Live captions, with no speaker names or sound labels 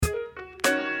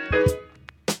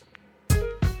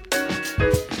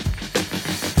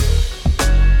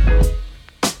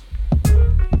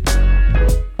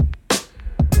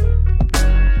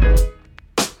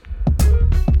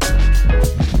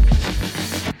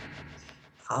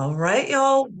All right,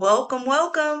 y'all. Welcome,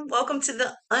 welcome. Welcome to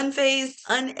the Unfazed,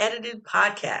 Unedited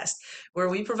podcast, where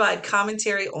we provide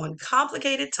commentary on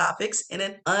complicated topics in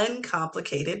an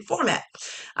uncomplicated format.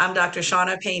 I'm Dr.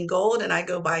 Shauna Payne Gold, and I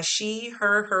go by she,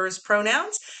 her, hers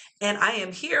pronouns. And I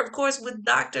am here, of course, with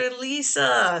Dr.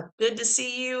 Lisa. Good to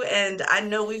see you. And I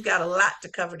know we've got a lot to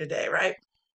cover today, right?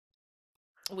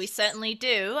 We certainly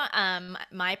do.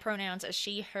 My pronouns are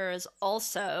she, hers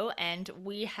also, and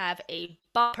we have a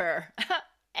bumper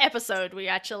episode. We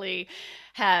actually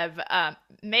have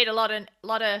made a lot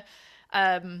of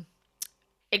um,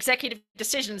 executive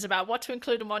decisions about what to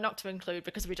include and what not to include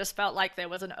because we just felt like there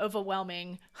was an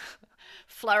overwhelming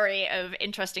flurry of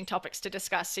interesting topics to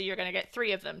discuss. So you're going to get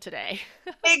three of them today.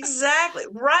 Exactly.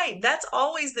 Right. That's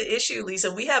always the issue,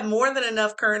 Lisa. We have more than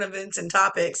enough current events and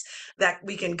topics that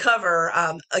we can cover.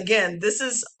 Again, this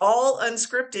is all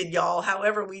unscripted, y'all.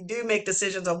 However, we do make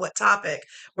decisions on what topic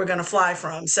we're going to fly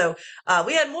from. So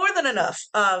we had more than enough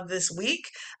this week.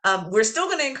 We're still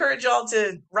going to encourage y'all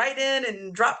to write in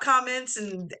and drop comments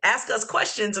and ask us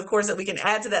questions, of course, that we can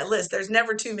add to that list. There's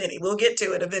never too many. We'll get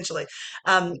to it eventually.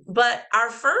 But our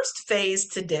first phase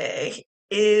today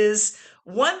is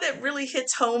one that really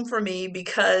hits home for me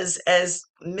because, as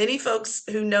many folks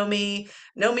who know me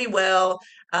well,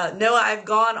 know I've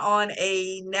gone on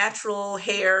a natural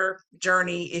hair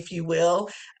journey, if you will.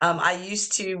 I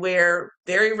used to wear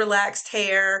very relaxed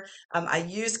hair. I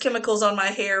used chemicals on my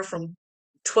hair from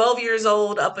 12 years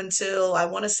old up until I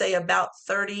want to say about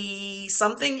 30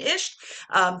 something ish,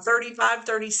 35,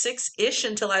 36 ish,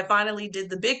 until I finally did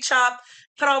the big chop,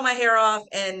 cut all my hair off,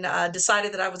 and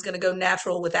decided that I was going to go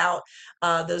natural without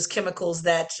those chemicals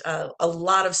that a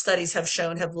lot of studies have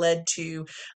shown have led to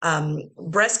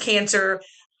breast cancer,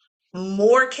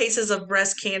 more cases of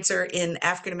breast cancer in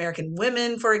African American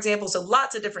women, for example. So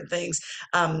lots of different things.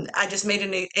 I just made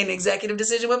an executive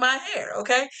decision with my hair.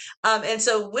 Okay. And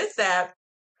so with that,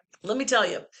 let me tell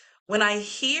you, when I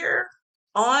hear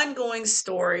ongoing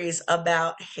stories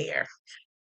about hair,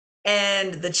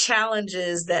 and the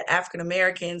challenges that African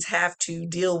Americans have to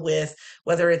deal with,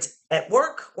 whether it's at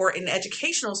work or in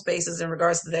educational spaces in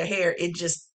regards to their hair, it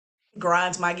just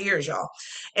grinds my gears, y'all.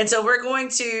 And so we're going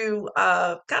to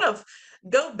kind of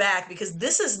go back because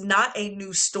this is not a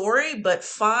new story, but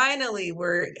finally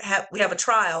we have a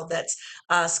trial that's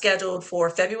scheduled for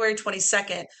February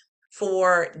 22nd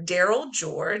for Daryl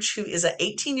George, who is an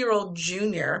 18-year-old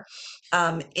junior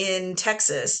in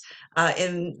Texas,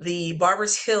 in the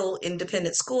Barbers Hill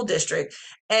Independent School District.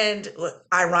 And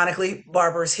ironically,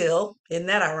 Barbers Hill, isn't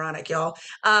that ironic, y'all?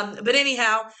 But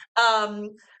anyhow,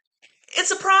 um,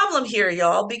 it's a problem here,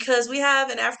 y'all, because we have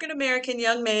an African American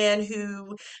young man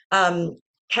who um,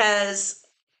 has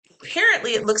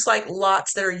apparently it looks like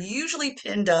locks that are usually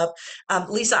pinned up.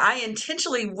 Lisa, I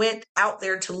intentionally went out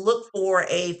there to look for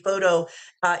a photo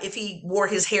if he wore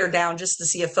his hair down just to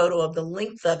see a photo of the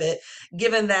length of it,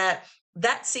 given that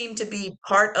that seemed to be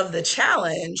part of the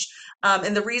challenge.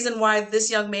 And the reason why this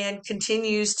young man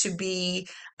continues to be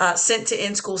sent to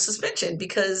in school suspension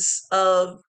because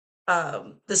of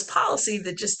this policy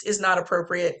that just is not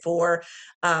appropriate for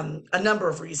a number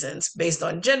of reasons based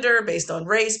on gender, based on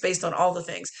race, based on all the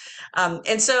things.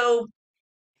 And so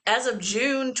as of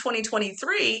June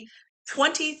 2023,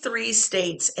 23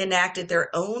 states enacted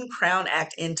their own Crown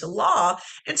Act into law.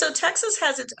 And so Texas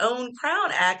has its own Crown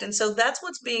Act. And so that's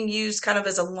what's being used kind of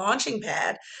as a launching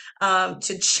pad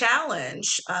to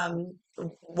challenge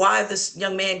why this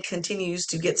young man continues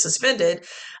to get suspended.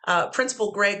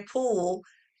 Principal Greg Poole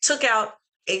took out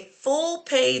a full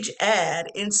page ad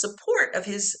in support of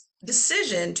his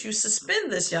decision to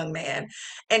suspend this young man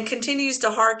and continues to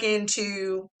hearken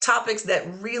to topics that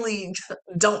really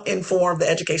don't inform the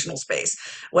educational space.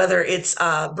 Whether it's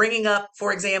bringing up,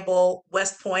 for example,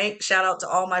 West Point, shout out to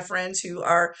all my friends who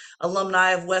are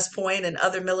alumni of West Point and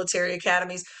other military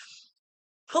academies,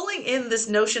 pulling in this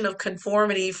notion of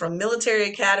conformity from military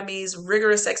academies,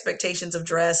 rigorous expectations of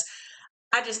dress.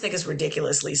 I just think it's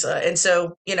ridiculous, Lisa. And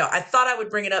so, I thought I would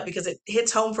bring it up because it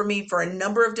hits home for me for a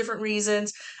number of different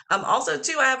reasons. Also,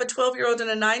 too, I have a 12-year-old and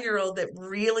a 9-year-old that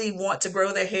really want to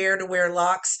grow their hair to wear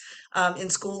locks in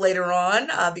school later on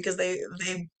because they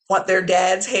want their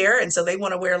dad's hair, and so they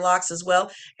want to wear locks as well.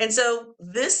 And so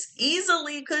this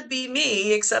easily could be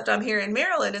me, except I'm here in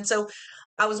Maryland. And so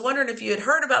I was wondering if you had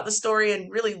heard about the story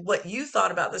and really what you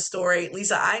thought about the story.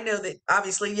 Lisa, I know that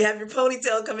obviously you have your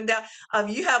ponytail coming down.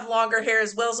 You have longer hair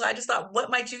as well. So I just thought, what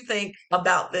might you think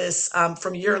about this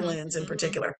from your Hmm. lens in Hmm.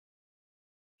 particular?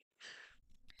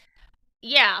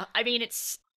 Yeah, I mean,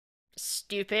 it's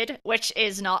stupid, which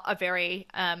is not a very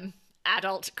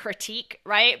adult critique,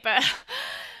 right? But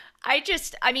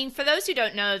I mean, for those who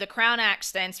don't know, the Crown Act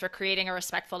stands for Creating a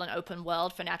Respectful and Open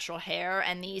World for Natural Hair,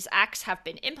 and these acts have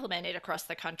been implemented across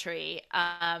the country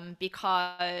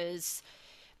because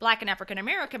Black and African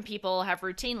American people have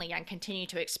routinely and continue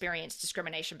to experience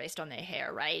discrimination based on their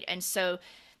hair, right? And so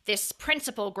this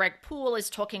principal, Greg Poole, is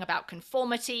talking about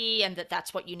conformity and that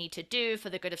that's what you need to do for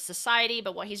the good of society.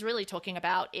 But what he's really talking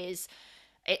about is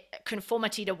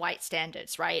conformity to white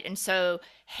standards, right? And so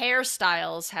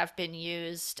hairstyles have been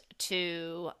used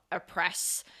to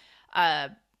oppress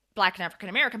Black and African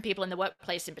American people in the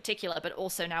workplace in particular, but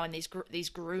also now in these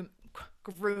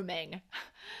grooming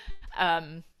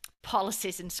um,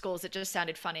 policies in schools. It just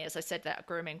sounded funny as I said that,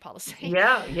 grooming policy.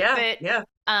 Yeah, yeah, But yeah.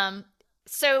 um,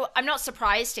 so I'm not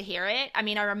surprised to hear it. I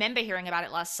mean, I remember hearing about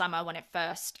it last summer when it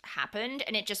first happened,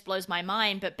 and it just blows my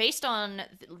mind. But based on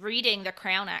reading the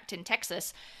Crown Act in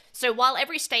Texas, so while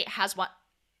every state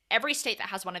that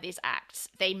has one of these acts,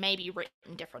 they may be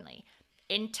written differently.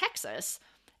 In Texas,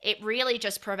 it really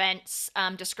just prevents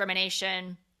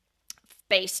discrimination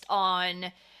based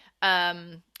on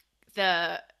um,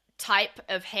 the type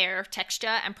of hair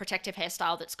texture and protective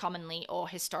hairstyle that's commonly or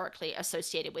historically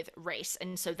associated with race.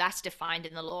 And so that's defined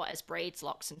in the law as braids,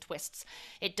 locks, and twists.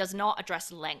 It does not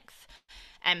address length.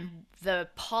 And the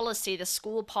policy, the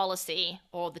school policy,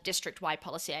 or the district wide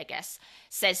policy, I guess,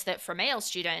 says that for male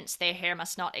students, their hair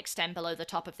must not extend below the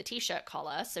top of the t shirt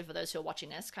collar. So for those who are watching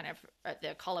this, kind of at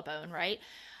the collarbone, right?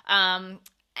 Um,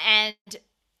 and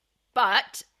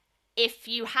but if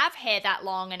you have hair that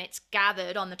long and it's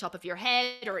gathered on the top of your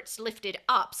head or it's lifted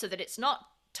up so that it's not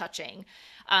touching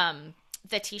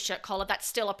the t-shirt collar, that's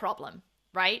still a problem,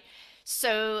 right?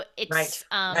 So Right, it's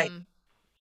right.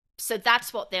 so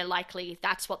that's what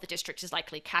the district is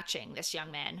likely catching this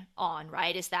young man on,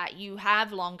 right? Is that you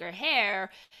have longer hair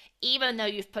even though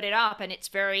you've put it up and it's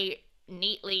very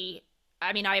neatly.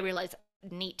 I mean, I realize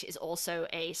neat is also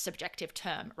a subjective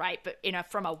term, right? But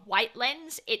from a white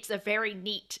lens, it's a very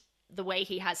neat the way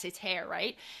he has his hair,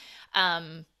 right?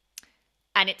 Um,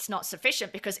 and it's not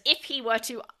sufficient because if he were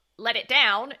to let it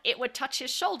down, it would touch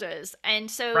his shoulders. And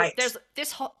so Right. there's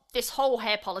this whole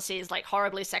hair policy is like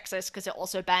horribly sexist because it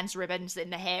also bans ribbons in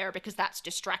the hair because that's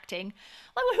distracting.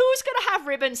 Like, well, who's going to have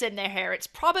ribbons in their hair? It's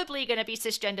probably going to be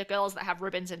cisgender girls that have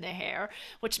ribbons in their hair,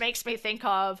 which makes me think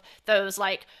of those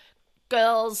like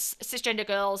cisgender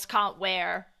girls can't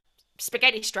wear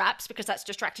spaghetti straps because that's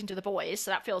distracting to the boys.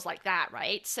 So that feels like that,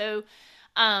 right? So,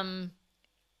 um,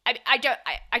 I don't,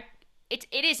 I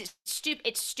it is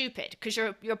it's stupid because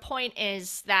your point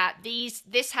is that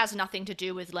this has nothing to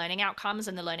do with learning outcomes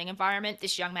and the learning environment.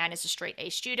 This young man is a straight A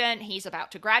student. He's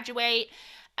about to graduate,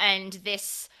 and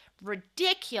this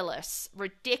ridiculous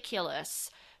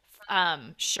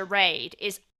charade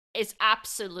is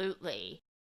absolutely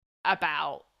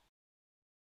about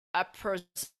a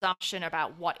presumption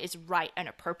about what is right and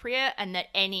appropriate, and that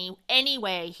any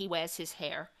way he wears his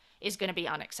hair is going to be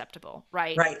unacceptable,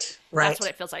 right? Right, That's right. what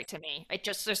it feels like to me. It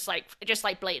just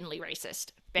like blatantly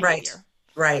racist Right. behavior.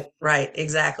 Right, right,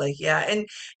 exactly. Yeah. And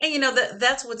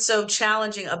that's what's so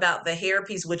challenging about the hair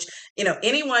piece, which,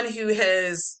 anyone who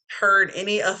has heard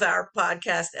any of our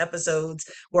podcast episodes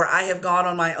where I have gone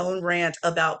on my own rant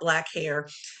about black hair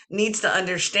needs to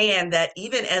understand that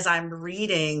even as I'm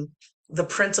reading the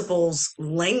principal's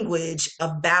language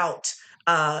about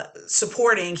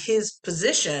supporting his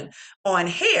position on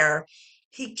hair,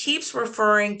 he keeps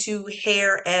referring to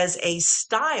hair as a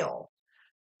style.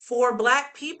 For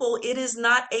Black people, it is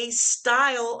not a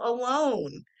style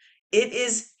alone. It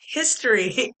is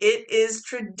history. It is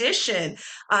tradition.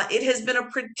 It has been a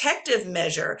protective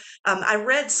measure. I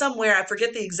read somewhere, I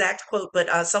forget the exact quote, but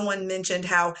someone mentioned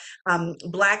how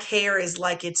Black hair is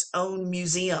like its own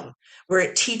museum where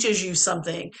it teaches you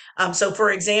something. So,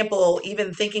 for example,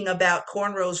 even thinking about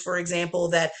cornrows, for example,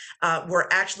 that were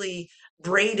actually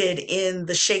braided in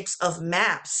the shapes of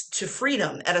maps to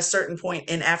freedom at a certain point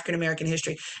in African American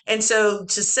history. And so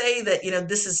to say that,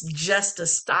 this is just a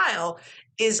style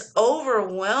is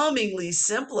overwhelmingly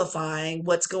simplifying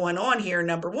what's going on here,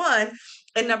 number one.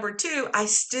 And number two, I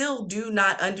still do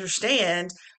not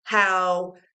understand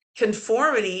how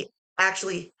conformity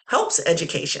actually helps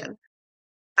education.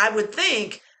 I would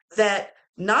think that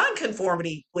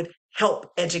nonconformity would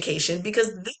help education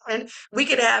because then we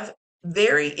could have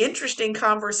very interesting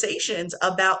conversations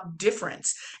about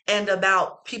difference and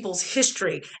about people's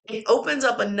history. It opens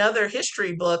up another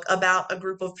history book about a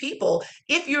group of people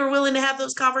if you're willing to have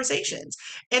those conversations.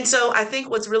 And so I think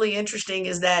what's really interesting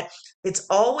is that it's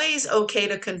always okay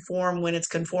to conform when it's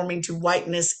conforming to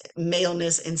whiteness,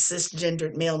 maleness, and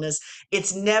cisgendered maleness.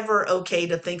 It's never okay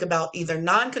to think about either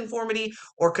nonconformity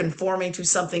or conforming to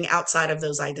something outside of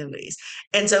those identities.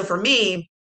 And so for me,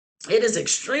 it is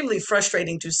extremely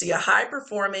frustrating to see a high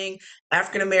performing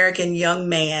African American young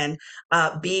man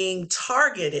being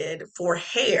targeted for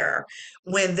hair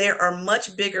when there are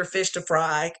much bigger fish to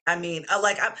fry. I mean,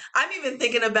 I'm even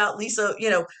thinking about Lisa,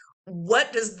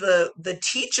 what does the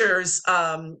teachers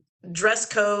dress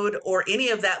code or any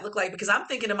of that look like? Because I'm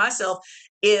thinking to myself,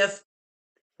 if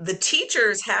the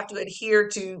teachers have to adhere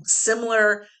to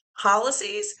similar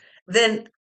policies, then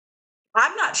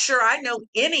I'm not sure I know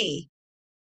any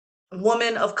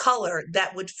woman of color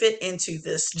that would fit into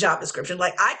this job description.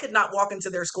 Like I could not walk into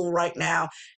their school right now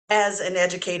as an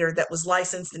educator that was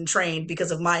licensed and trained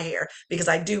because of my hair, because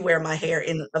I do wear my hair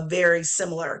in a very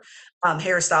similar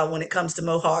hairstyle when it comes to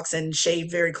mohawks and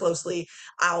shave very closely.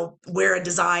 I'll wear a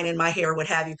design in my hair, what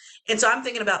have you. And so I'm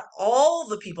thinking about all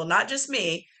the people, not just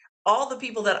me, all the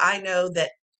people that I know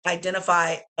that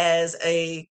identify as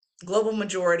a global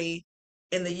majority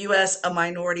in the US, a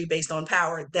minority based on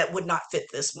power that would not fit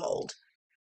this mold.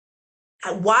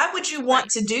 Why would you want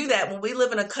Right. to do that when we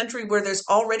live in a country where there's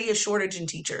already a shortage in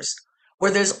teachers,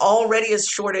 where there's already a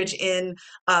shortage in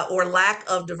or lack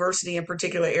of diversity in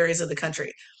particular areas of the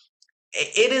country?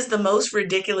 It is the most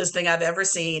ridiculous thing I've ever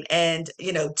seen. And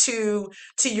to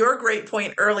your great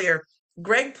point earlier,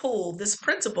 Greg Poole, this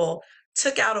principal,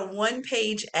 took out a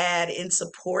one-page ad in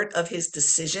support of his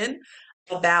decision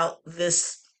about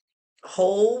this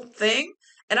whole thing.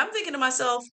 And I'm thinking to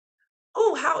myself,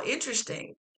 oh, how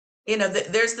interesting.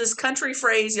 There's this country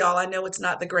phrase, y'all. I know it's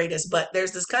not the greatest, but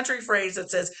there's this country phrase that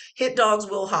says, hit dogs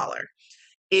will holler.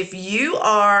 If you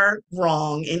are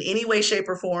wrong in any way, shape,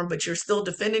 or form, but you're still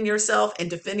defending yourself and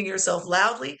defending yourself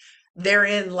loudly,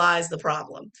 therein lies the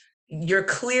problem. You're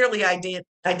clearly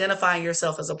identifying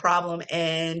yourself as a problem.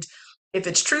 And if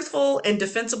it's truthful and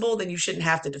defensible, then you shouldn't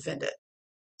have to defend it.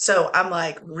 So I'm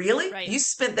like, really? Right. You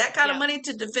spent that kind of Yeah. money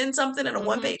to defend something in a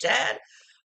one Mhm. page ad?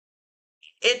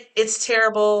 It's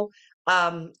terrible.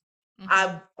 Um, Mhm.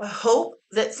 I hope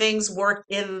that things work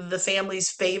in the family's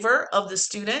favor of the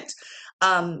student.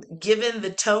 Given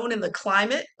the tone and the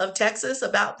climate of Texas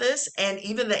about this, and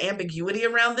even the ambiguity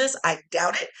around this, I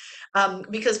doubt it.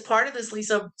 Because part of this,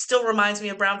 Lisa, still reminds me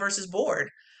of Brown versus Board.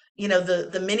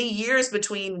 The many years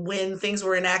between when things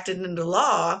were enacted into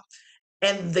law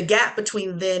and the gap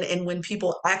between then and when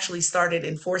people actually started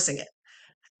enforcing it.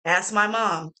 Ask my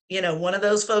mom, one of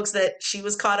those folks that she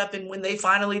was caught up in when they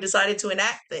finally decided to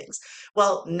enact things.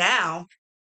 Well, now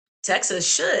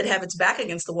Texas should have its back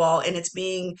against the wall and it's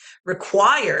being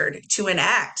required to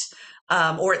enact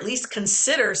or at least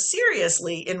consider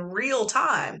seriously in real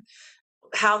time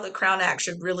how the Crown Act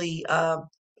should really,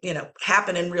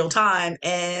 happen in real time.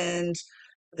 And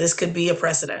this could be a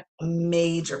precedent, a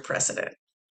major precedent.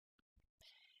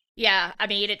 Yeah, I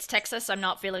mean, it's Texas. I'm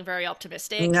not feeling very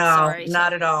optimistic. No, Sorry to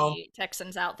not at all. the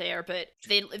Texans out there, but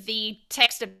the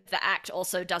text of the act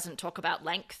also doesn't talk about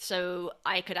length, so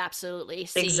I could absolutely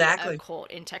see a Exactly.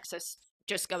 court in Texas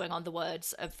just going on the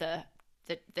words of the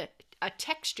a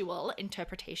textual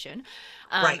interpretation,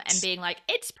 Right. and being like,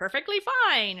 it's perfectly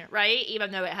fine, right?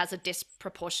 Even though it has a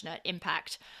disproportionate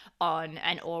impact on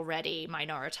an already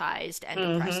minoritized and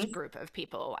oppressed Hmm. group of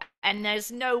people. And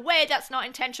there's no way that's not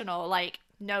intentional. Like,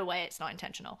 no way it's not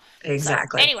intentional. So,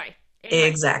 Exactly. anyway.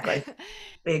 Exactly.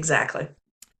 Exactly.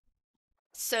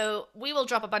 So we will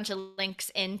drop a bunch of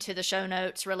links into the show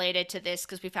notes related to this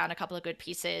because we found a couple of good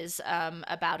pieces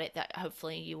about it that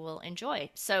hopefully you will enjoy.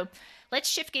 So let's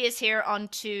shift gears here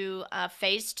onto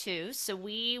phase two. So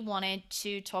we wanted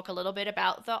to talk a little bit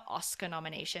about the Oscar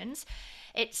nominations.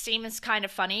 It seems kind of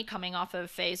funny coming off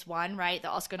of phase one, right? The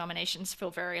Oscar nominations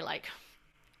feel very like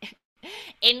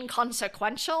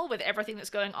inconsequential with everything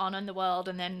that's going on in the world,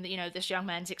 and then this young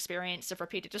man's experience of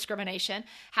repeated discrimination.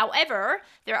 However,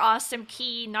 there are some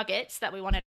key nuggets that we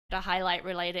wanted to highlight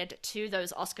related to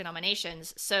those Oscar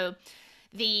nominations. So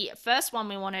the first one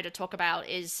we wanted to talk about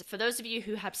is for those of you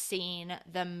who have seen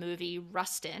the movie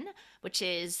Rustin, which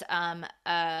is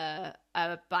a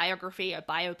biography, a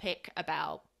biopic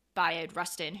about Bayard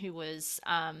Rustin, who was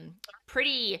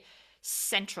pretty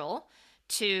central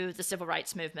to the civil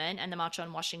rights movement and the March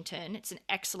on Washington. It's an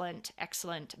excellent,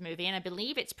 excellent movie, and I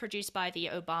believe it's produced by the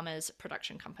Obama's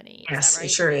production company. Is that Yes, it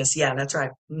right? sure is. Yeah, that's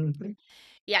right. Hmm.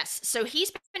 Yes, so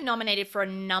he's been nominated for a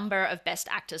number of Best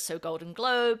Actors, so Golden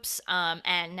Globes,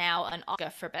 and now an Oscar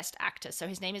for Best Actor. So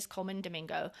his name is Coleman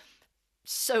Domingo.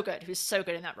 So good, who's so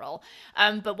good in that role.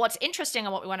 But what's interesting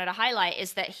and what we wanted to highlight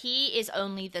is that he is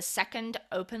only the second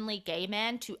openly gay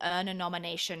man to earn a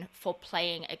nomination for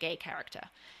playing a gay character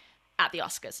at the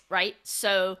Oscars, right?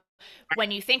 So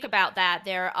when you think about that,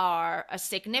 there are a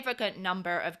significant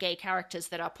number of gay characters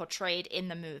that are portrayed in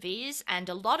the movies. And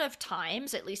a lot of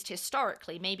times, at least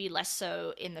historically, maybe less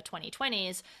so in the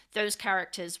 2020s, those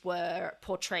characters were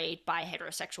portrayed by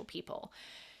heterosexual people.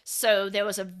 So there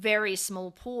was a very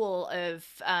small pool of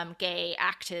gay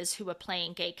actors who were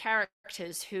playing gay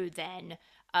characters who then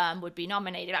would be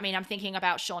nominated. I mean, I'm thinking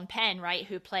about Sean Penn, right,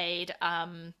 who played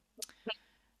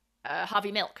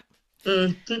Harvey Milk,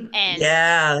 Mhm. and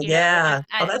Yeah, you know, yeah.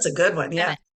 Oh, that's a good one. and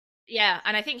Yeah. yeah,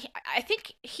 and I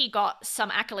think he got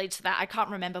some accolades for that. I can't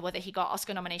remember whether he got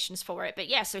Oscar nominations for it, but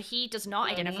yeah, so he does not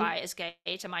Hmm. identify as gay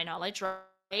to my knowledge,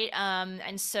 right?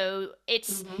 And so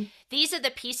it's Hmm. these are the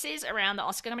pieces around the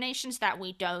Oscar nominations that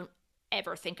we don't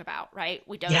ever think about, right?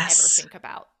 We don't ever Yes. think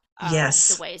about the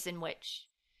Yes. ways in which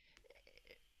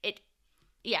it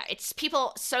yeah, it's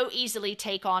people so easily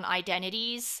take on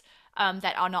identities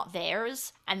that are not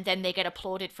theirs, and then they get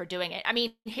applauded for doing it. I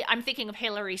mean, I'm thinking of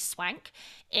Hilary Swank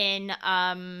in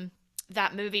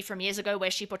that movie from years ago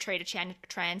where she portrayed a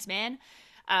trans man,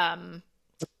 um,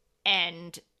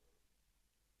 and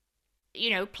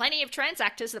plenty of trans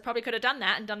actors that probably could have done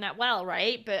that and done that well,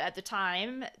 right? But at the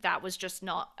time, that was just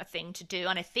not a thing to do,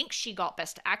 and I think she got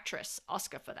Best Actress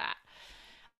Oscar for that.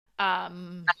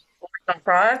 Um,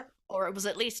 Right. or it was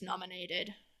at least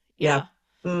nominated. Yeah.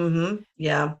 Yeah.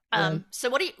 Yeah. Yeah. So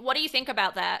what do you think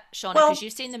about that, Shauna? Because Well,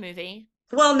 you've seen the movie.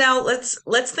 now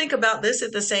let's think about this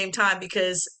at the same time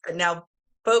because now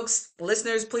folks,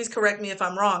 listeners, please correct me if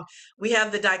I'm wrong. We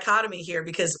have the dichotomy here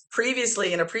because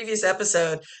previously in a previous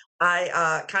episode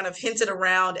I kind of hinted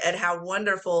around at how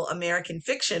wonderful American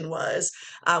Fiction was,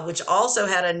 which also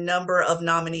had a number of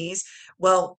nominees.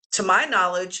 Well, to my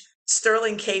knowledge,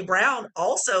 Sterling K. Brown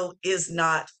also is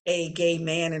not a gay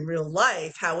man in real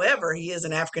life. However, he is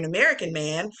an African American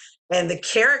man, and the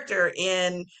character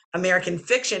in American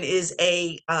Fiction is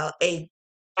a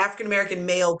African American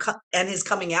male and his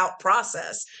coming out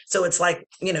process. So it's like,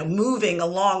 moving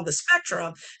along the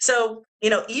spectrum. So,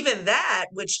 even that,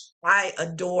 which I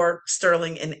adore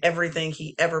Sterling in everything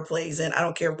he ever plays in. I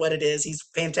don't care what it is. He's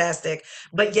fantastic.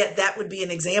 But yet that would be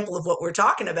an example of what we're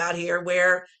talking about here,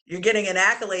 where you're getting an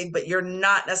accolade, but you're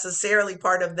not necessarily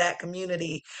part of that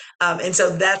community. And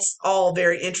so that's all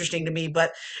very interesting to me.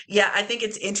 But yeah, I think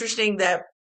it's interesting that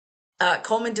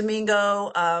Coleman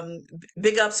Domingo,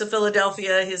 big ups to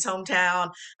Philadelphia, his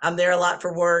hometown. I'm there a lot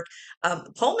for work.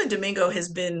 Coleman Domingo has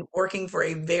been working for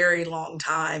a very long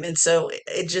time. And so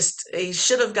he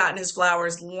should have gotten his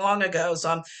flowers long ago. So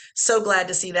I'm so glad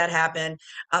to see that happen.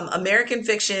 American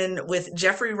Fiction with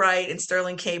Jeffrey Wright and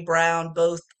Sterling K. Brown,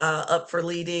 both up for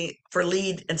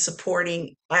lead and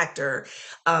supporting actor.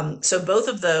 So both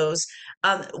of those.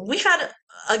 We had,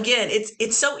 again,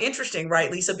 it's so interesting,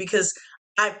 right, Lisa, because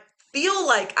I feel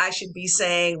like I should be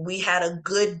saying we had a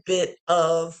good bit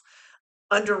of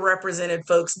underrepresented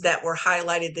folks that were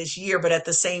highlighted this year, but at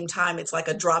the same time, it's like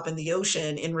a drop in the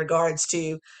ocean in regards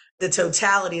to the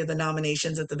totality of the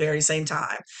nominations at the very same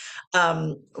time.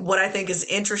 What I think is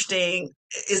interesting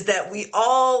is that we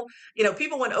all,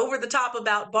 people went over the top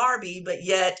about Barbie, but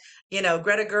yet,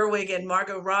 Greta Gerwig and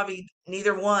Margot Robbie,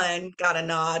 neither one got a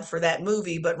nod for that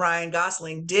movie, but Ryan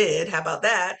Gosling did. How about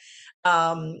that?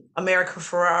 America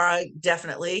Ferrara,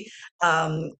 definitely.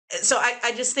 So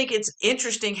I just think it's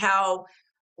interesting how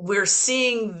we're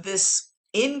seeing this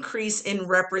increase in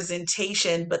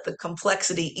representation, but the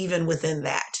complexity even within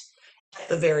that at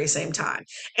the very same time.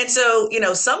 And so,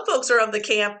 some folks are of the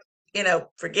camp,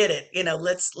 forget it,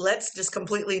 let's just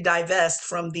completely divest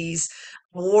from these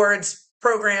awards,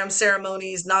 programs,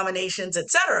 ceremonies, nominations,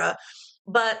 etc.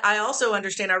 But I also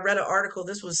understand, I read an article,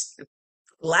 this was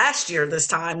last year, this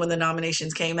time when the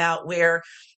nominations came out, where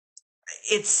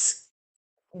it's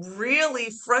really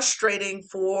frustrating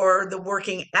for the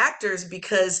working actors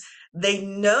because they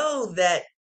know that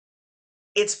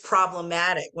it's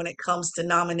problematic when it comes to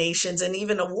nominations and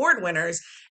even award winners.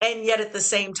 And yet, at the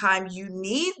same time, you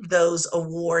need those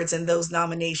awards and those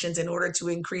nominations in order to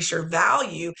increase your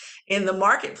value in the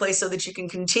marketplace so that you can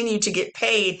continue to get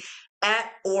paid at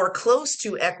or close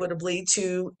to equitably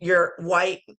to your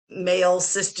white male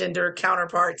cisgender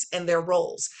counterparts and their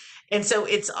roles. And so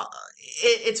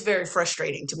it's very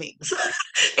frustrating to me.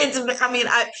 I mean,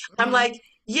 I'm Hmm. like,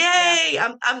 Yeah. Yay!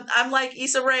 I'm like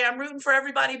Issa Rae. I'm rooting for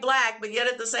everybody black, but yet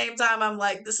at the same time, I'm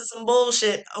like, this is some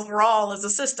bullshit overall as a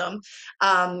system.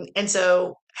 And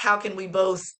so, how can we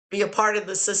both be a part of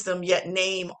the system yet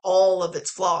name all of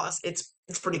its flaws? It's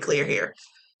pretty clear here.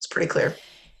 It's pretty clear.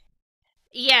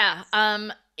 Yeah,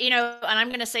 and I'm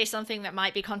going to say something that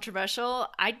might be controversial.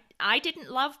 I didn't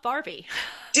love Barbie.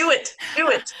 Do it. Do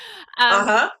it. Uh um,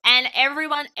 huh. and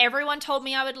everyone told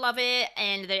me I would love it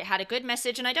and that it had a good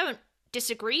message, and I don't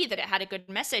disagree that it had a good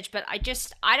message, but I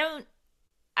don't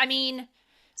I mean,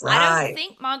 I don't Right.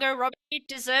 think Margot Robbie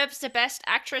deserves the Best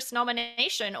Actress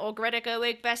nomination or Greta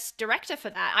Gerwig Best Director for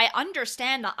that. I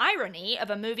understand the irony of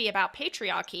a movie about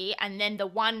patriarchy and then the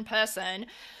one person,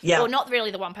 Yeah. or not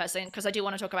really the one person, because I do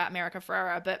want to talk about America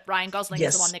Ferrera, but Ryan Gosling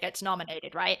is the one Yes. that gets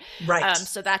nominated, right? Right.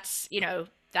 So that's,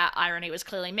 that irony was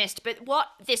clearly missed. But what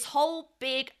this whole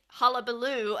big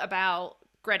hullabaloo about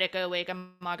Greta Gerwig and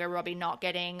Margot Robbie not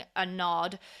getting a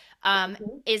nod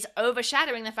Mhm. is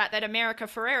overshadowing the fact that America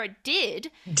Ferrera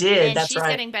did, Did. and That's she's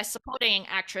right. getting Best Supporting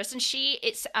Actress. And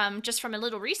it's just from a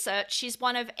little research, she's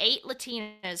one of 8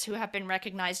 Latinas who have been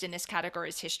recognized in this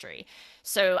category's history.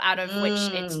 So out of which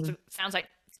Mm. sounds like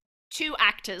 2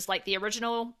 actors, like the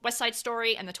original West Side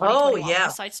Story and the Oh 2021 yeah.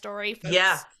 West Side Story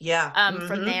Yeah. folks. Yeah.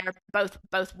 From Mm-hmm. there,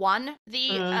 both won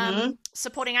the Mm-hmm.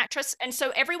 supporting actress, and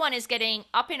so everyone is getting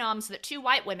up in arms that 2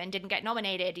 white women didn't get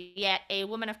nominated, yet a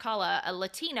woman of color, a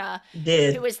Latina, who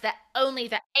Did. is the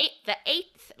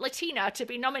eighth Latina to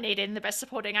be nominated in the Best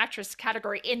Supporting Actress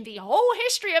category in the whole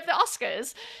history of the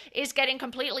Oscars, is getting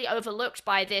completely overlooked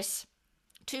by this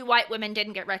 2 white women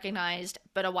didn't get recognized,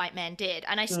 but a white man did.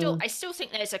 And Mm. I still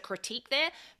think there's a critique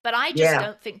there, but I just Yeah.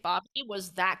 don't think Barbie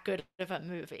was that good of a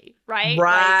movie, right?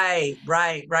 Like, Right.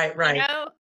 Right. Right. you Right. know,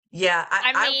 Yeah.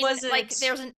 I mean, like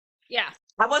yeah,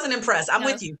 I wasn't impressed. I'm no,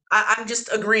 with you. I'm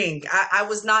just agreeing. I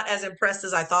was not as impressed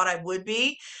as I thought I would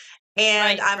be.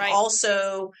 And right, I'm right.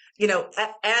 also,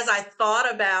 as I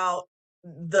thought about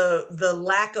the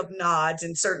lack of nods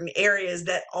in certain areas,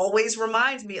 that always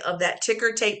reminds me of that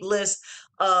ticker tape list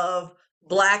of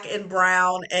Black and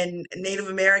Brown and Native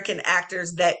American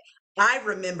actors that I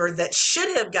remember that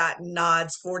should have gotten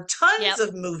nods for tons Yep,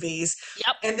 of movies.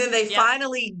 yep, And then they yep.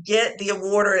 finally get the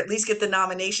award or at least get the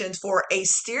nominations for a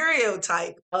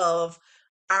stereotype of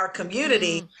our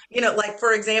community. Mm, Like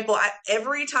for example,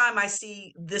 every time I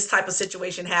see this type of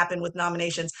situation happen with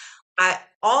nominations, I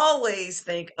always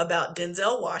think about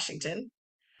Denzel Washington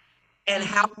and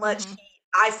how mm-hmm, much mm-hmm.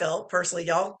 I felt personally.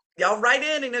 Y'all write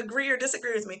in and agree or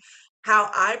disagree with me.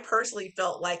 How I personally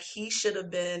felt like he should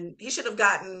have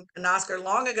gotten an Oscar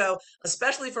long ago,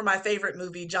 especially for my favorite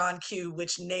movie, John Q,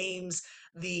 which names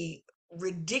the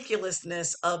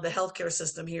ridiculousness of the healthcare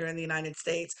system here in the United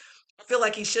States. I feel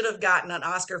like he should have gotten an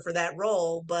Oscar for that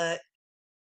role, but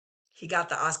he got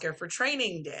the Oscar for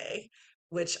Training Day,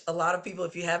 which a lot of people,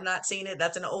 if you have not seen it,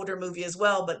 that's an older movie as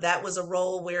well. But that was a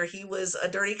role where he was a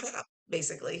dirty cop,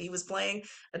 basically. He was playing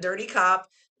a dirty cop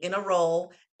in a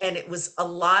role, and it was a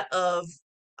lot of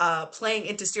playing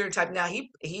into stereotype. Now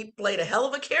he played a hell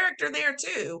of a character there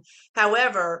too.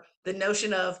 However, the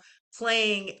notion of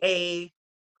playing a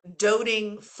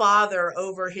doting father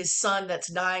over his son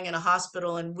that's dying in a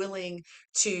hospital and willing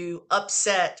to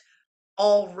upset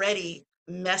already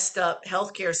messed up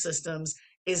healthcare systems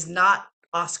is not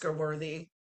Oscar worthy,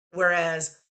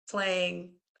 whereas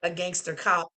playing a gangster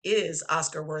cop is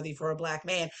Oscar worthy for a black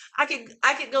man. I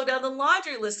could go down the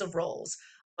laundry list of roles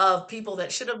of people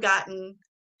that should have gotten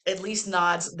at least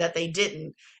nods that they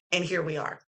didn't, and here we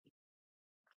are.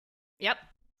 Yep. Yep.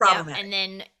 Problematic. And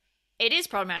then it is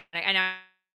problematic. And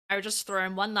I would just throw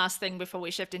in one last thing before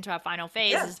we shift into our final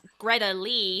phase Yeah. is Greta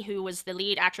Lee, who was the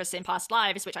lead actress in Past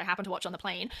Lives, which I happened to watch on the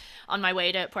plane on my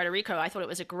way to Puerto Rico. I thought it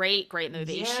was a great, great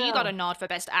movie. She got Yeah. a nod for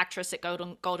Best Actress at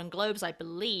Golden Globes, I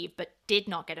believe, but did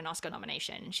not get an Oscar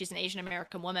nomination. She's an Asian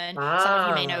American woman. Some of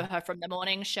you may know Ah. her from The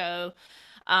Morning Show.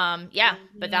 Yeah,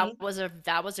 but Mhm.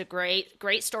 that was a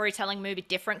great storytelling movie,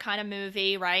 different kind of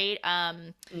movie, right?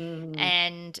 Mm.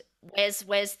 And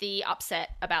where's the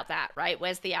upset about that, right?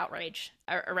 Where's the outrage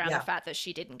around the Yeah. fact that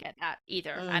she didn't get that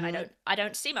either? And Mhm. I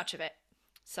don't see much of it.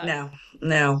 So, No,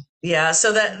 no. Yeah,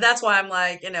 so that's why I'm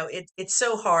like, it's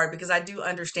so hard because I do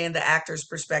understand the actors'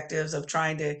 perspectives of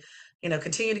trying to,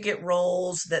 continue to get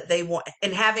roles that they want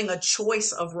and having a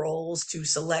choice of roles to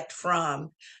select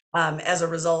from as a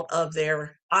result of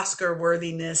their Oscar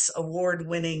worthiness, award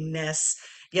winningness,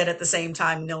 yet at the same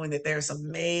time knowing that there's some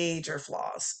major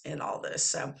flaws in all this.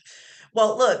 So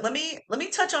well, look, let me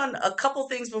touch on a couple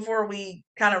things before we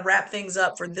kind of wrap things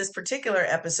up for this particular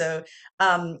episode.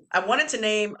 I wanted to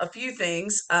name a few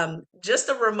things. Just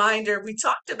a reminder, we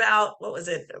talked about what was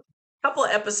it? couple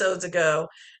of episodes ago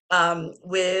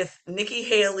with Nikki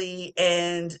Haley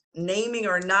and naming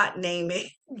or not naming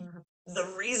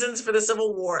the reasons for the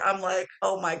Civil War. I'm like,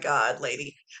 oh my God,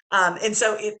 lady. And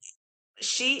so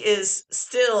she is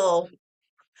still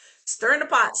stirring the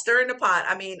pot, stirring the pot.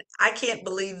 I mean, I can't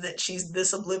believe that she's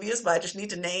this oblivious, but I just need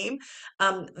to name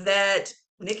that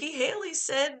Nikki Haley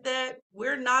said that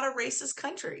we're not a racist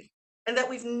country and that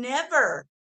we've never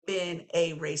been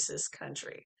a racist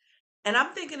country. And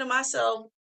I'm thinking to myself,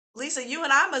 Lisa, you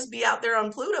and I must be out there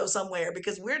on Pluto somewhere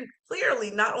because we're clearly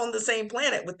not on the same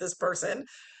planet with this person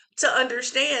to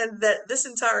understand that this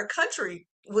entire country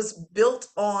was built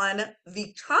on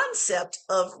the concept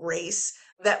of race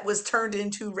that was turned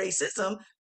into racism.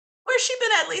 Where's she been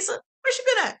at, Lisa? Where's she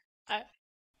been at? I,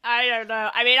 I don't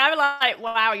know. I mean, I'm like,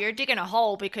 wow, you're digging a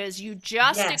hole because you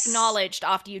just Yes. acknowledged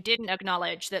after you didn't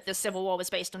acknowledge that the Civil War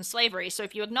was based on slavery. So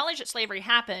if you acknowledge that slavery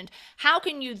happened, how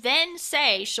can you then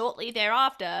say shortly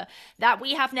thereafter that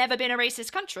we have never been a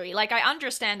racist country? Like, I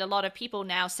understand a lot of people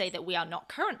now say that we are not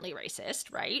currently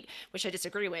racist, right? Which I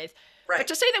disagree with. But Right.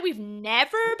 to say that we've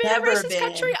never been a Never racist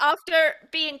country been. after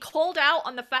being called out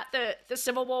on the fact that the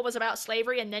Civil War was about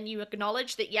slavery, and then you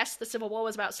acknowledge that yes, the Civil War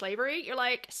was about slavery, you're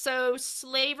like, so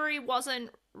slavery wasn't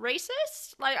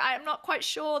racist? Like, I'm not quite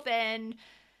sure then.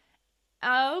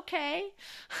 Okay.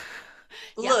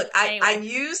 Yeah, Look, I anyway.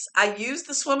 use I use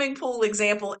the swimming pool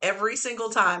example every single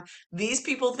time. These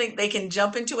people think they can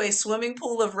jump into a swimming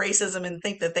pool of racism and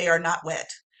think that they are not wet.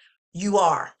 You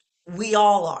are. We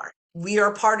all are. We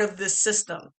are part of this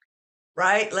system,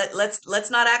 right? Let's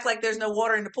not act like there's no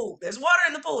water in the pool. There's water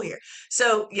in the pool here.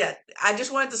 So yeah, I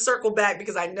just wanted to circle back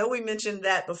because I know we mentioned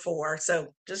that before. So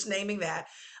just naming that.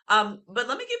 But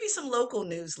let me give you some local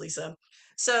news, Lisa.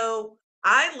 So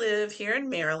I live here in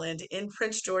Maryland in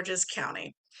Prince George's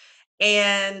County.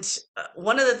 And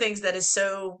one of the things that is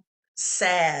so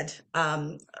sad,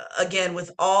 again,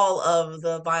 with all of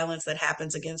the violence that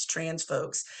happens against trans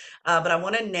folks, but I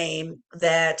want to name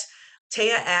that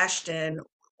Taya Ashton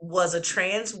was a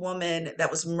trans woman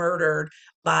that was murdered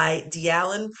by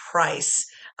Deallen Price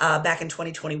back in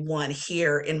 2021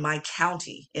 here in my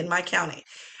county. In my county,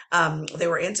 they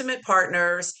were intimate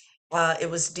partners. It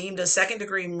was deemed a second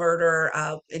degree murder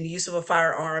in the use of a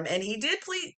firearm, and he did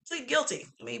plead guilty.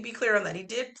 Let me be clear on that. He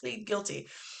did plead guilty.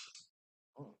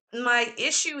 My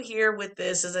issue here with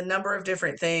this is a number of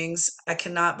different things. I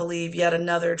cannot believe yet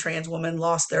another trans woman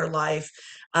lost their life.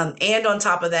 And on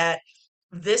top of that,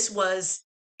 this was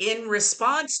in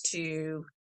response to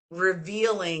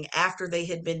revealing after they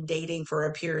had been dating for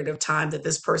a period of time that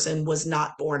this person was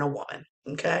not born a woman.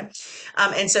 Okay.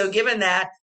 And so, given that,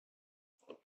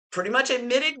 pretty much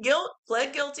admitted guilt,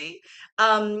 pled guilty.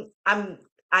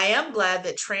 I am glad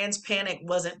that trans panic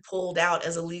wasn't pulled out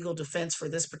as a legal defense for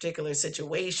this particular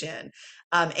situation.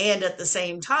 And at the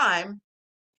same time,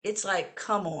 it's like,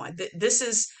 come on, this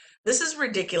is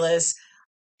ridiculous.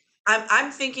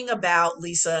 I'm thinking about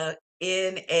Lisa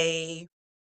in a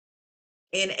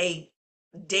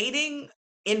dating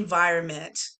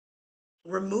environment,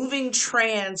 removing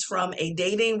trans from a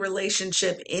dating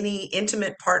relationship, any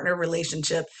intimate partner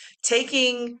relationship,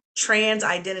 taking trans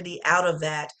identity out of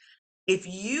that. If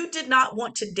you did not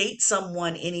want to date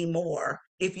someone anymore,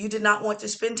 if you did not want to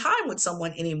spend time with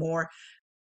someone anymore,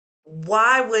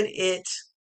 why would it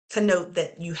connote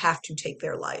that you have to take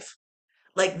their life?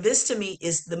 Like, this to me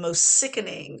is the most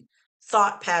sickening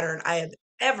thought pattern I have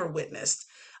ever witnessed.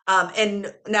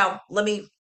 And now let me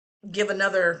give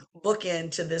another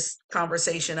bookend to this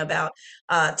conversation about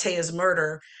Taya's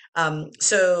murder.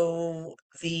 So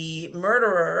the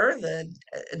murderer, the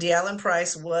Deallen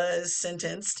Price, was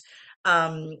sentenced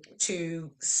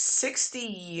to 60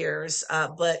 years,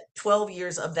 but 12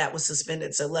 years of that was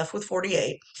suspended, so left with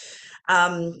 48.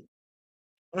 Um,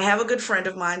 I have a good friend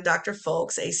of mine, Dr.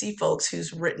 Folks, AC Folks,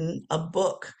 who's written a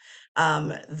book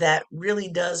that really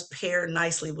does pair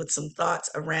nicely with some thoughts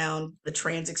around the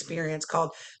trans experience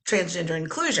called Transgender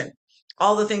Inclusion.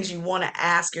 All the things you want to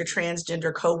ask your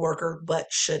transgender coworker but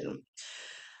shouldn't.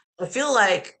 I feel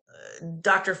like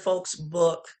Dr. Folks'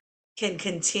 book can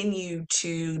continue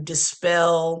to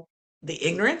dispel the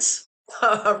ignorance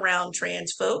around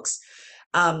trans folks,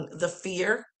 the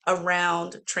fear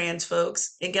around trans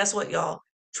folks. And guess what, y'all?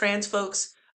 Trans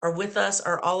folks are with us,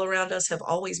 are all around us, have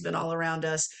always been all around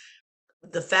us.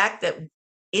 The fact that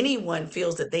anyone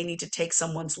feels that they need to take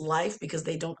someone's life because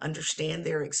they don't understand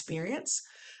their experience,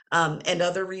 and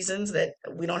other reasons that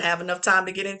we don't have enough time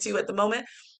to get into at the moment,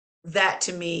 that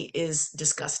to me is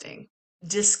disgusting.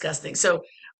 Disgusting. So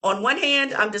on one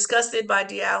hand, I'm disgusted by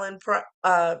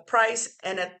Price,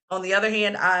 and on the other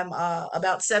hand, I'm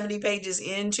about 70 pages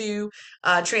into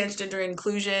transgender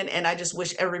inclusion, and I just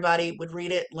wish everybody would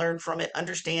read it, learn from it,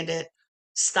 understand it,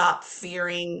 stop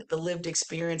fearing the lived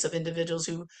experience of individuals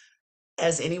who,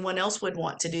 as anyone else would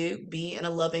want to do, be in a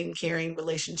loving, caring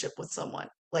relationship with someone.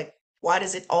 Like, why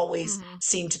does it always Hmm.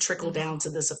 seem to trickle Hmm. down to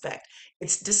this effect?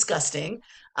 It's disgusting.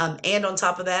 And on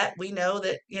top of that, we know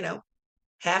that,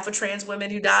 half of trans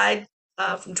women who died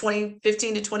from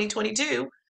 2015 to 2022,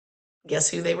 guess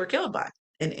who they were killed by?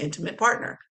 An intimate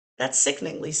partner. That's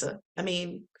sickening, Lisa. I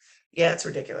mean, yeah, it's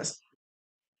ridiculous.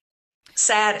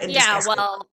 Sad and Yeah, disgusting.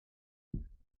 well,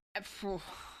 phew,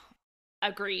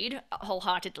 agreed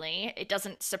wholeheartedly. It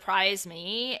doesn't surprise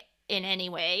me in any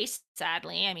way,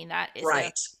 sadly. I mean, that is a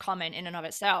Right. comment in and of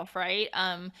itself, right?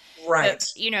 Right.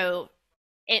 But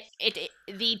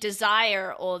the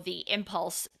desire or the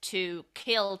impulse to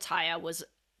kill Tyre was,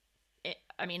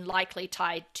 I mean, likely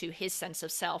tied to his sense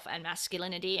of self and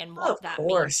masculinity and what Of that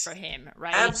means course. for him,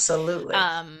 right? Absolutely.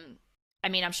 Um, I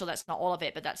mean, I'm sure that's not all of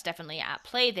it, but that's definitely at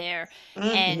play there.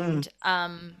 Hmm. And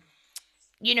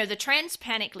the trans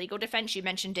panic legal defense, you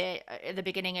mentioned it at the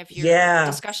beginning of your Yeah,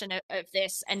 discussion of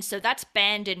this, and so that's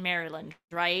banned in Maryland,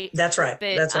 right? that's right.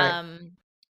 But That's right.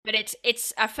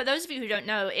 it's for those of you who don't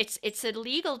know, it's a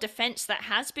legal defense that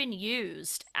has been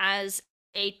used as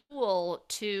a tool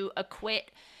to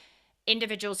acquit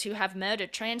individuals who have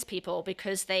murdered trans people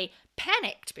because they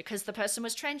panicked because the person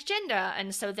was transgender,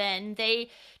 and so then they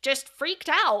just freaked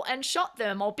out and shot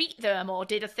them or beat them or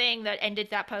did a thing that ended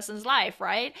that person's life,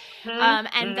 right? Hmm.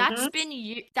 And Hmm. that's been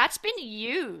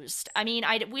used. I mean,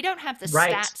 we don't have the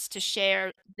Right. stats to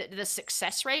share the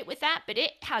success rate with that, but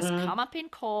it has Mm, come up in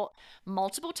court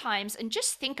multiple times. And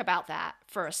just think about that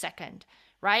for a second,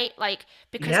 right? Like,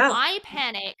 because yeah. I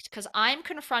panicked because I'm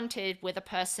confronted with a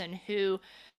person who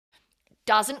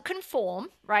doesn't conform,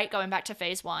 right? Going back to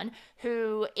phase one,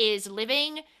 who is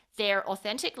living their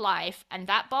authentic life, and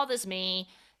that bothers me.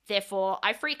 Therefore,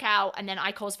 I freak out and then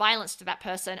I cause violence to that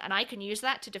person, and I can use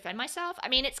that to defend myself. I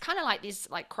mean, it's kind of like this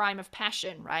like crime of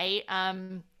passion, right?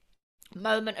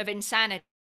 Moment of insanity.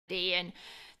 And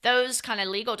those kind of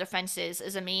legal defenses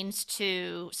as a means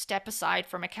to step aside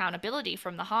from accountability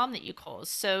from the harm that you cause.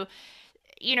 So,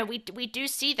 we do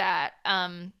see that.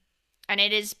 And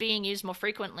it is being used more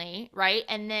frequently, right?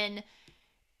 And then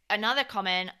another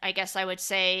comment, I guess I would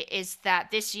say, is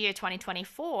that this year,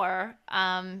 2024,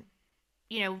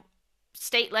 you know,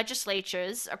 state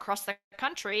legislatures across the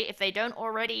country, if they don't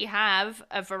already have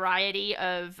a variety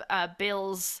of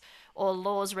bills or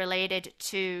laws related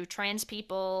to trans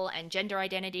people and gender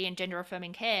identity and gender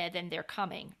affirming care, then they're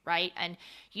coming, right? And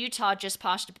Utah just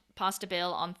passed a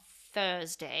bill on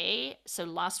Thursday. So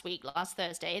last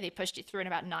Thursday, they pushed it through in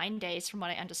about 9 days, from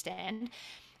what I understand.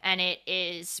 And it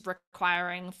is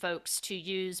requiring folks to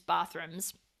use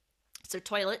bathrooms, so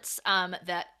toilets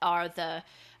that are the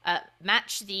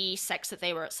match the sex that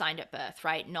they were assigned at birth,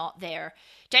 right? Not their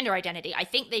gender identity. I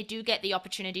think they do get the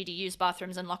opportunity to use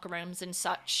bathrooms and locker rooms and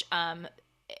such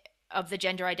of the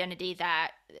gender identity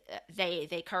that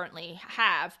they currently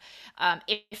have,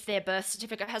 if their birth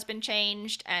certificate has been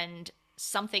changed and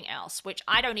something else, which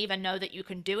I don't even know that you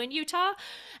can do in Utah,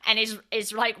 and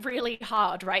is like really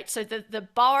hard, right? So the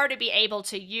bar to be able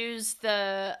to use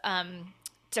the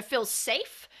to feel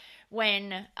safe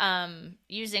when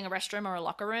using a restroom or a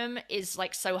locker room is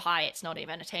like so high it's not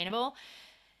even attainable.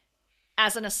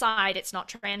 As an aside, it's not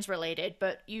trans related,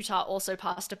 but Utah also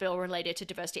passed a bill related to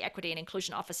diversity, equity, and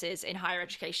inclusion offices in higher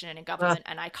education and in Uh, government.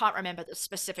 And I can't remember the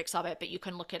specifics of it, but you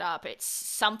can look it up. It's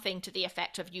something to the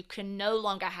effect of you can no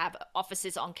longer have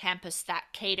offices on campus that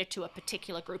cater to a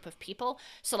particular group of people.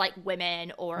 So, like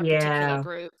women or a particular yeah.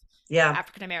 group, Yeah.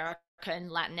 African American,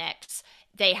 Latinx,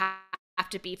 they have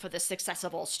to be for the success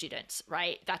of all students,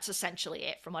 right? That's essentially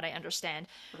it, from what I understand.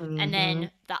 And Hmm.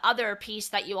 then the other piece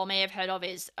that you all may have heard of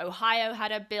is Ohio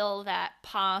had a bill that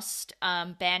passed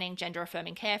banning gender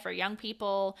affirming care for young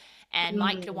people. And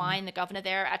Mike Mm. DeWine, the governor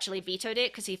there, actually vetoed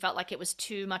it because he felt like it was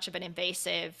too much of an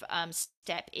invasive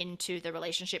step into the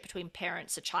relationship between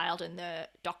parents, a child, and the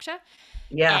doctor.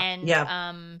 Yeah. And Yeah.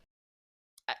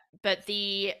 but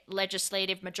the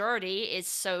legislative majority is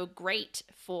so great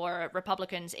for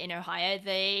Republicans in Ohio,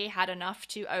 they had enough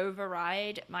to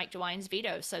override Mike DeWine's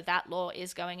veto. So that law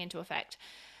is going into effect.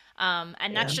 And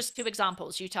Yeah. that's just two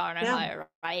examples, Utah and Yeah. Ohio,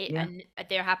 right? Yeah. And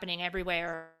they're happening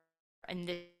everywhere. And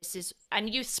this is, and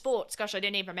youth sports, gosh, I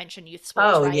didn't even mention youth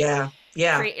sports, Oh, right? yeah.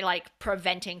 Yeah. Like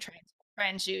preventing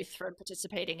trans youth from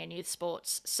participating in youth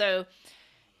sports. So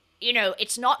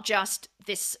it's not just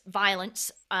this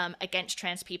violence against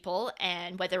trans people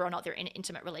and whether or not they're in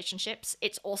intimate relationships.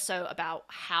 It's also about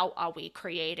how are we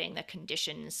creating the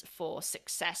conditions for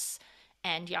success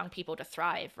and young people to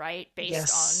thrive, right? Based on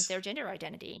Yes. their gender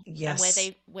identity and Yes.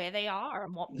 where they are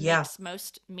and what Yeah. makes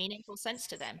most meaningful sense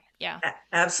to them. Yeah.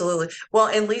 Absolutely. Well,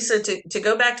 and Lisa, to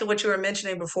go back to what you were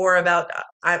mentioning before about,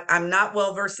 I'm not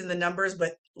well versed in the numbers,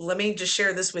 but let me just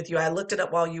share this with you. I looked it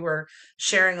up while you were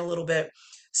sharing a little bit.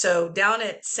 So down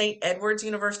at St. Edward's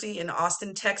University in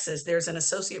Austin, Texas, there's an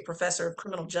associate professor of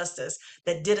criminal justice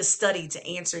that did a study to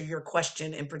answer your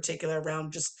question in particular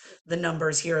around just the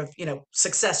numbers here of,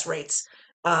 success rates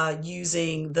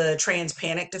using the trans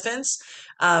panic defense.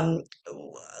 Um,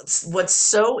 what's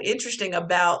so interesting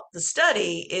about the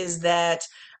study is that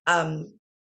um,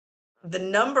 the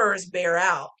numbers bear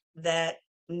out that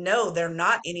no, they're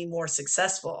not any more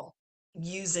successful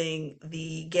using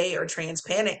the gay or trans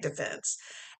panic defense.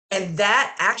 And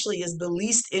that actually is the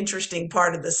least interesting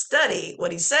part of the study.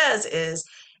 What he says is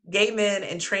gay men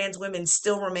and trans women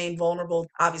still remain vulnerable,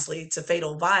 obviously, to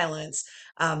fatal violence.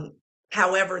 Um,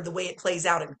 However, the way it plays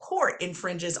out in court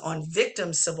infringes on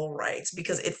victims' civil rights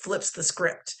because it flips the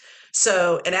script.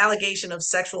 So, an allegation of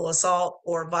sexual assault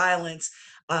or violence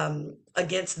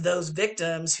against those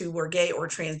victims who were gay or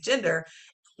transgender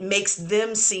makes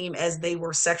them seem as they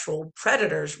were sexual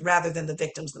predators rather than the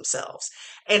victims themselves.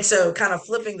 And so, kind of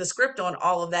flipping the script on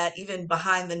all of that, even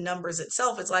behind the numbers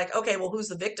itself, it's like, okay, well, who's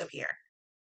the victim here?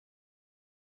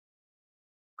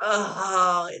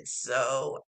 Oh, it's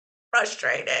so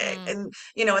frustrating. Mm,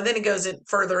 And then it goes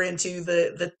further into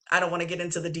the I don't want to get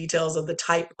into the details of the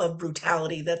type of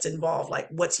brutality that's involved, like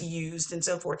what's used and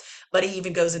so forth. But he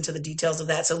even goes into the details of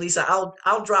that. So Lisa,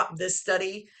 I'll drop this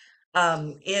study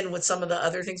in with some of the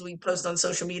other things we post on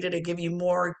social media to give you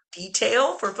more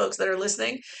detail for folks that are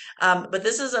listening. But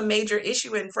this is a major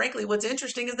issue, and frankly, what's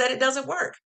interesting is that it doesn't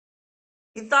work.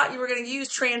 You thought you were going to use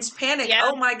trans panic. yeah.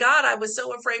 Oh my God, I was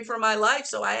so afraid for my life.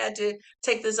 So I had to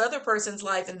take this other person's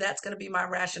life, and that's going to be my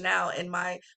rationale and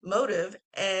my motive.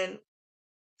 And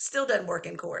still doesn't work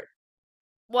in court.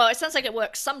 Well, it sounds like it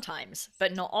works sometimes,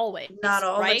 but not Not always,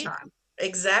 all the right? time.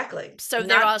 Exactly. So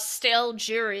there Not, are still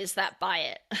juries that buy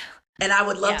it. and I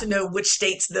would love Yeah. to know which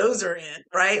states those are in,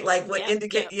 right? Like what Yep.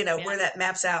 indicate, Yep. Yep. where that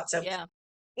maps out. So Yeah.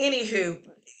 anywho,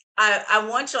 I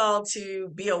want y'all to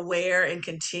be aware and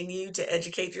continue to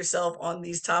educate yourself on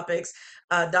these topics.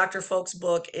 Dr. Folk's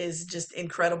book is just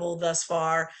incredible thus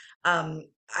far. Um,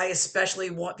 I especially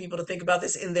want people to think about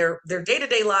this in their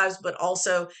day-to-day lives, but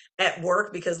also at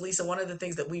work, because Lisa, one of the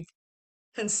things that we've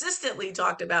consistently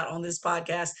talked about on this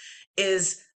podcast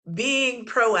is being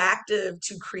proactive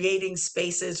to creating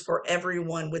spaces for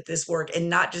everyone with this work and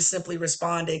not just simply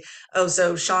responding, oh,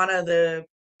 so Shauna, the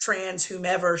trans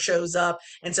whomever shows up,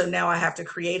 and so now I have to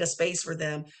create a space for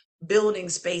them. Building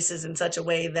spaces in such a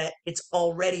way that it's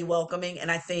already welcoming.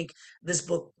 And I think this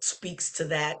book speaks to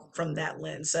that from that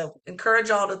lens. So encourage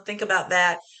y'all to think about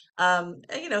that. And,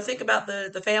 think about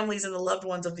the families and the loved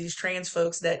ones of these trans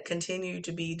folks that continue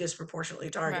to be disproportionately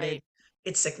targeted. Right.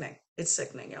 It's sickening. It's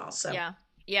sickening, y'all. So Yeah.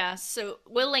 Yeah. So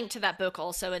we'll link to that book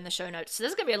also in the show notes. So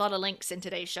there's going to be a lot of links in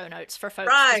today's show notes for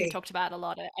folks because we right. talked about a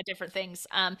lot of different things.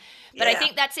 But I Yeah.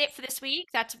 think that's it for this week.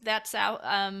 That's our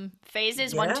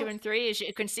phases one, Yeah. 2, and 3. As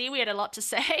you can see, we had a lot to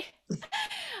say.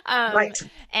 um, Right.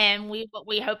 and we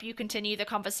hope you continue the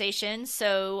conversation.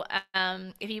 So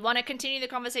if you want to continue the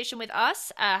conversation with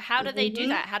us, how do they do Mhm.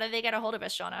 that? How do they get a hold of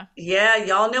us, Shauna? Yeah,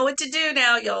 y'all know what to do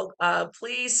now. Y'all,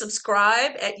 please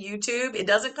subscribe at YouTube. It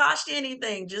doesn't cost you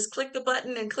anything. Just click the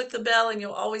button and click the bell, and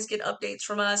you'll always get updates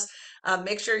from us.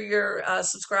 Make sure you're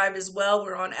subscribed as well.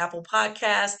 We're on Apple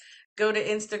Podcasts. Go to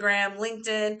Instagram,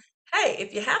 LinkedIn. Hey,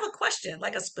 if you have a question,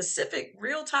 like a specific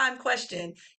real-time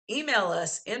question, email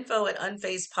us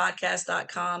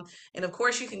info@unfazedpodcast.com. And of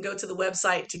course, you can go to the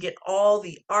website to get all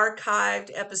the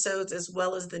archived episodes as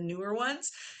well as the newer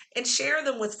ones and share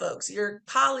them with folks, your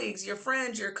colleagues, your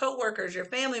friends, your coworkers, your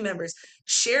family members.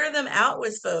 Share them out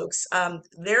with folks.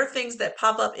 There are things that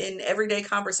pop up in everyday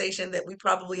conversation that we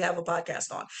probably have a podcast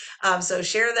on. So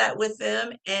share that with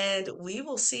them, and we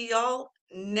will see y'all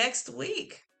next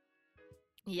week.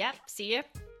 Yep. See you.